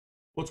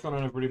What's going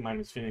on, everybody? My name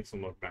is Phoenix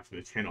and welcome back to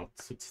the channel.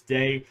 So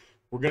today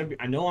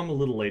I know I'm a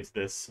little late to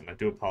this and I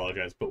do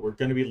apologize, but we're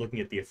gonna be looking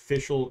at the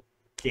official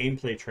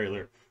gameplay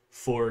trailer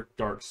for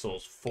Dark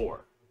Souls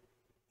 4.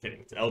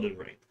 Kidding, it's Elden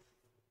Ring.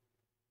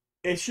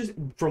 It's just,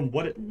 from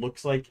what it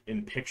looks like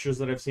in pictures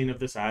that I've seen of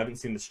this, I haven't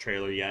seen this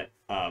trailer yet,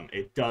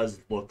 it does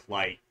look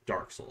like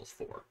Dark Souls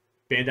 4.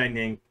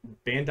 Bandai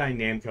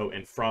Namco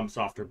and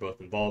FromSoft are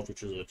both involved,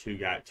 which are the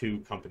two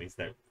companies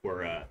that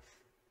were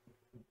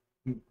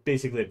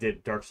basically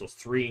did Dark Souls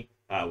 3,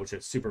 which I'm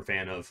a super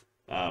fan of.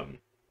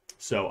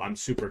 So I'm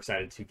super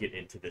excited to get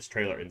into this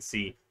trailer and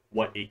see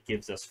what it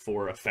gives us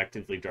for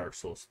effectively Dark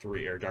Souls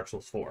 3 or Dark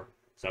Souls 4.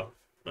 So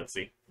let's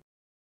see.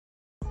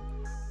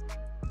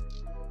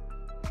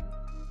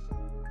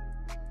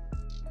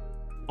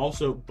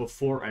 Also,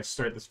 before I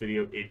start this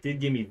video, it did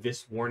give me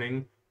this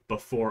warning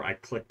before I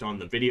clicked on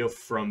the video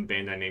from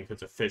Bandai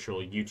Namco's official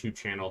YouTube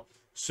channel.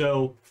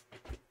 So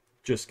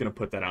just gonna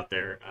put that out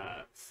there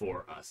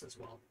for us as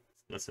well.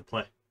 Let's hit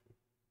play.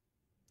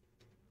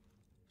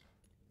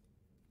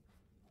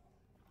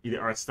 The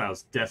art style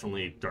is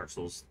definitely Dark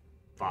Souls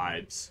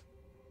vibes.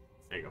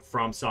 There you go.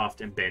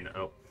 FromSoft and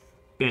Bandai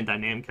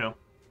Namco.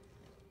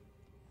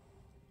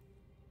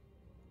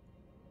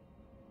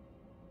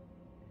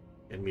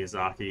 And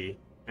Miyazaki.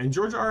 And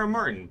George R. R.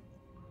 Martin.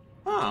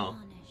 Oh.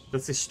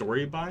 That's a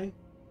story by?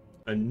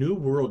 A new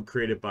world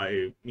created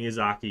by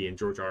Miyazaki and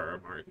George R. R.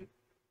 Martin.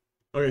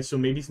 Okay, so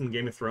maybe some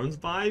Game of Thrones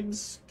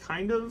vibes?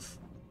 Kind of?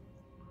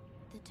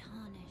 The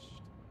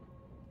tarnished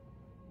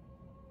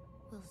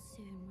will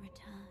soon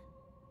return.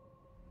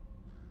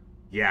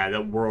 Yeah,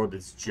 that world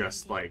is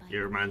just like, it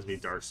reminds me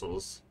of Dark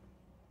Souls.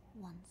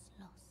 Once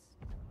lost.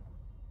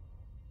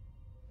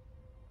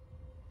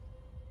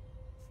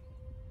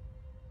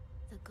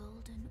 The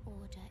Golden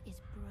Order is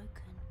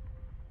broken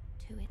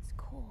to its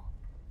core.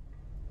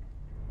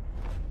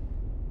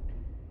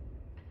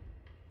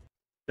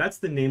 That's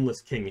the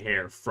Nameless King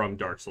hair from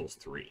Dark Souls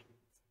 3.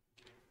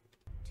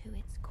 To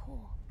its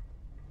core.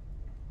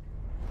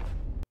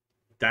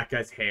 That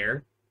guy's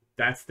hair,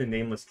 that's the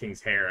Nameless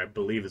King's hair, I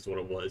believe is what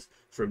it was,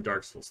 from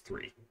Dark Souls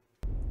 3.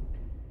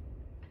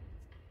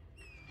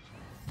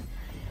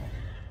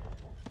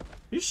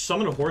 You just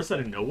summon a horse out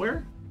of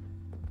nowhere?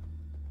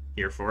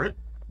 Here for it.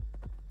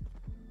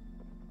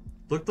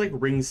 Looked like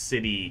Ring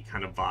City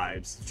kind of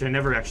vibes, which I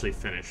never actually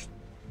finished.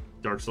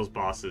 Dark Souls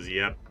bosses,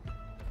 yep.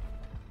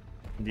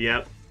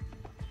 Yep.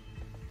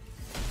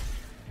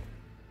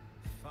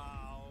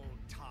 Foul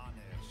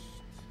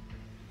tarnished.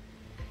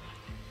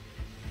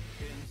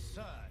 In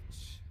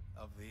search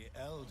of the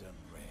Elden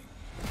Ring.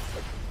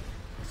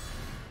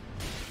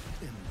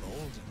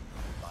 Emboldened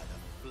by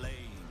the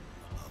flame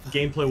of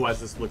Gameplay-wise,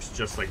 this looks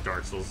just like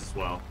Dark Souls as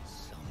well.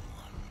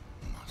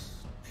 someone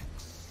must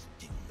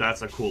extinct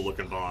That's a cool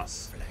looking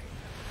boss. flame.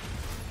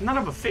 None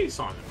of a face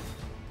on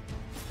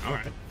it.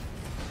 Alright.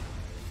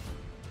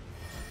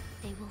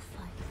 They will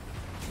fight.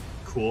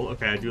 Cool.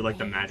 Okay, I do like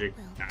the magic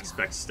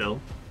aspect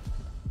still.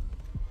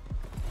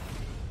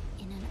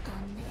 In an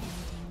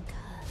unending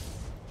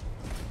curse.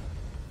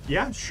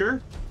 Yeah,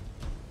 sure.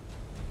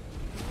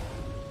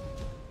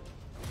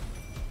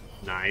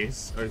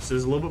 Nice. Alright, so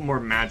there's a little bit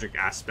more magic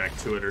aspect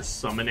to it, or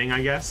summoning,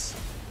 I guess.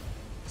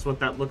 That's what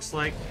that looks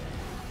like.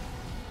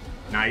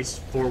 Nice.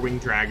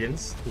 Four-winged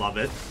dragons. Love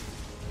it.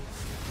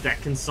 That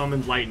can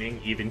summon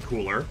lightning, even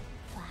cooler.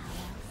 For how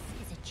else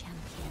is a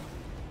champion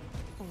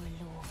or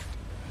a lord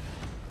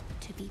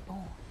to be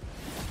born?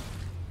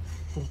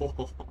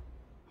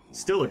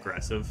 Still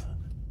aggressive.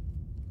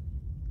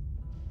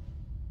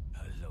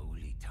 A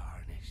lowly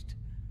tarnished.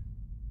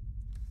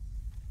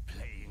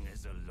 Playing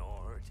as a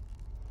lord.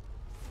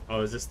 Oh,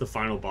 is this the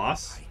final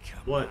boss? I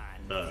What?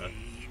 command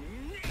thee.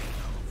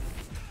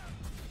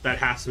 That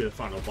has to be the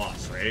final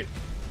boss, right?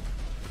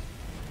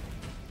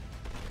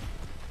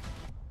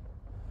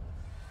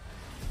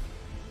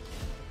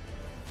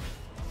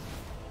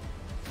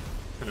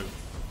 Kind of.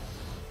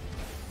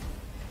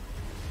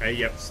 Okay,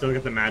 yep, still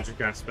got the magic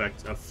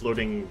aspect of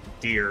floating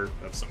deer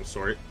of some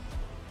sort.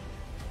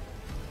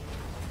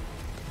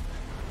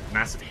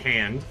 Massive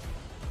hand,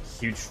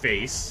 huge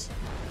face.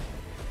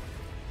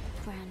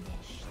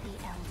 Brandish the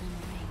Elden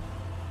Ring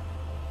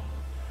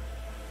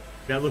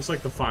That looks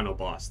like the final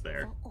boss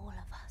there. for all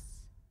of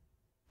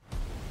us.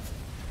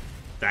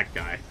 That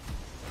guy.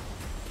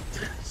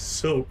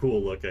 So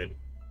cool looking.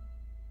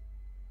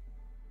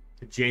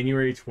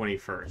 January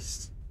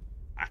 21st.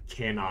 I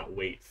cannot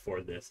wait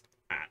for this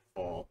at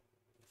all.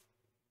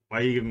 Why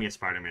are you giving me a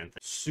Spider-Man thing?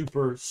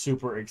 Super,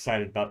 super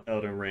excited about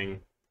Elden Ring.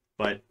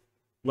 But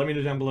let me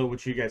know down below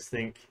what you guys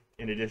think.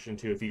 In addition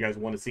to, if you guys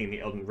want to see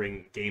any Elden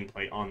Ring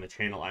gameplay on the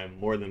channel, I am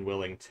more than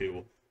willing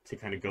to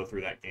kind of go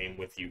through that game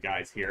with you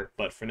guys here.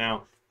 But for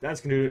now,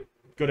 that's going to do it.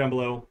 Go down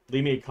below,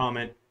 leave me a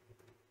comment,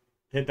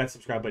 hit that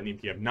subscribe button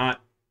if you have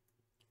not.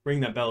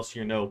 Ring that bell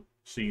so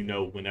you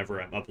know whenever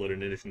I'm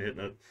uploading. In addition to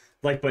hitting the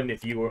like button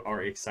if you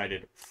are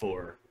excited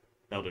for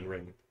Elden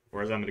Ring,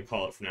 or as I'm going to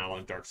call it from now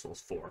on, Dark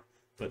Souls 4.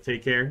 But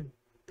take care.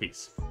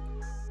 Peace.